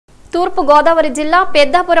తూర్పు గోదావరి జిల్లా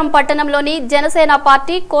పెద్దాపురం పట్టణంలోని జనసేన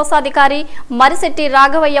పార్టీ కోశాధికారి మరిశెట్టి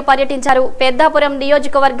రాఘవయ్య పర్యటించారు. పెద్దాపురం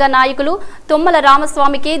నియోజకవర్గ నాయకులు తుమ్మల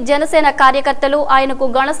రామస్వామికి జనసేన కార్యకర్తలు ఆయనకు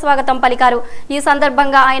ఘనస్వాగతం పలికారు. ఈ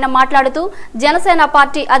సందర్భంగా ఆయన మాట్లాడుతూ జనసేన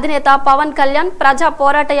పార్టీ అధినేత పవన్ కళ్యాణ్ ప్రజా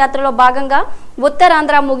పోరాట యాత్రలో భాగంగా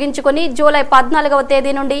ఉత్తరాంధ్ర ముగించుకుని జూలై 14వ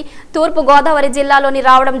తేదీ నుండి తూర్పు గోదావరి జిల్లాలోని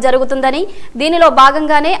రావడం జరుగుతుందని, దీనిలో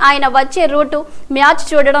భాగంగానే ఆయన వచ్చే రూటు మ్యాచ్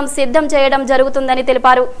చూడడం సిద్ధం చేయడం జరుగుతుందని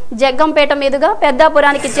తెలిపారు. జగ్గంపేట మీదుగా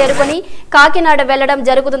పెద్దాపురానికి చేరుకుని కాకినాడ వెళ్లడం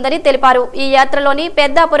జరుగుతుందని తెలిపారు. ఈ యాత్రలోని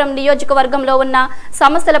పెద్దాపురం నియోజకవర్గంలో ఉన్న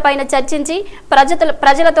సమస్యలపైన చర్చించి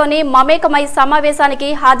ప్రజలతోని మమేకమై సమావేశానికి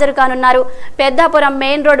హాజరు కానున్నారు. Peddapuram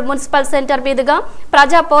main road municipal centre మీదుగా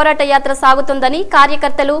ప్రజా పోరాట యాత్ర సాగుతుందని,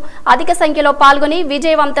 కార్యకర్తలు అధిక సంఖ్యలో పాల్గొని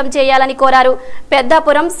విజయవంతం చేయాలని కోరారు.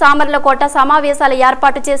 పెద్దాపురం సామర్లకోట సమావేశాల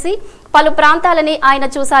ఏర్పాటు చేసి పలు ప్రాంతాలని ఆయన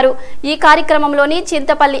చూశారు. ఈ కార్యక్రమంలోని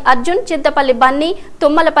చింతపల్లి అర్జున్, చింతపల్లి బన్నీ,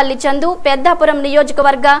 తుమ్మలపల్లి చందు, పెద్దాపురం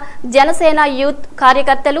నియోజకవర్గ జనసేన యూత్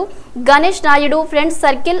కార్యకర్తలు, గణేష్ నాయుడు ఫ్రెండ్స్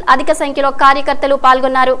సర్కిల్ అధిక సంఖ్యలో కార్యకర్తలు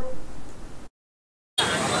పాల్గొన్నారు.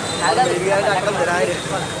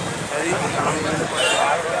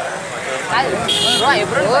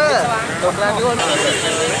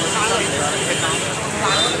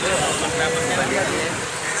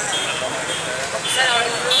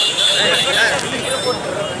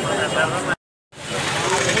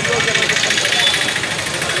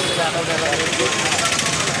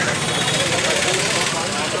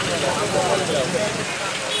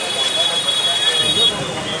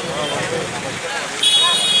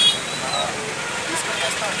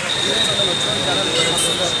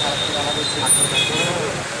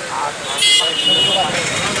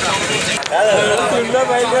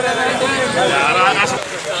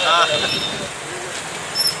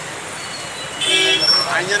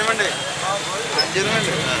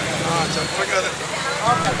 చెప్పండి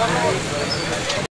చెప్పండి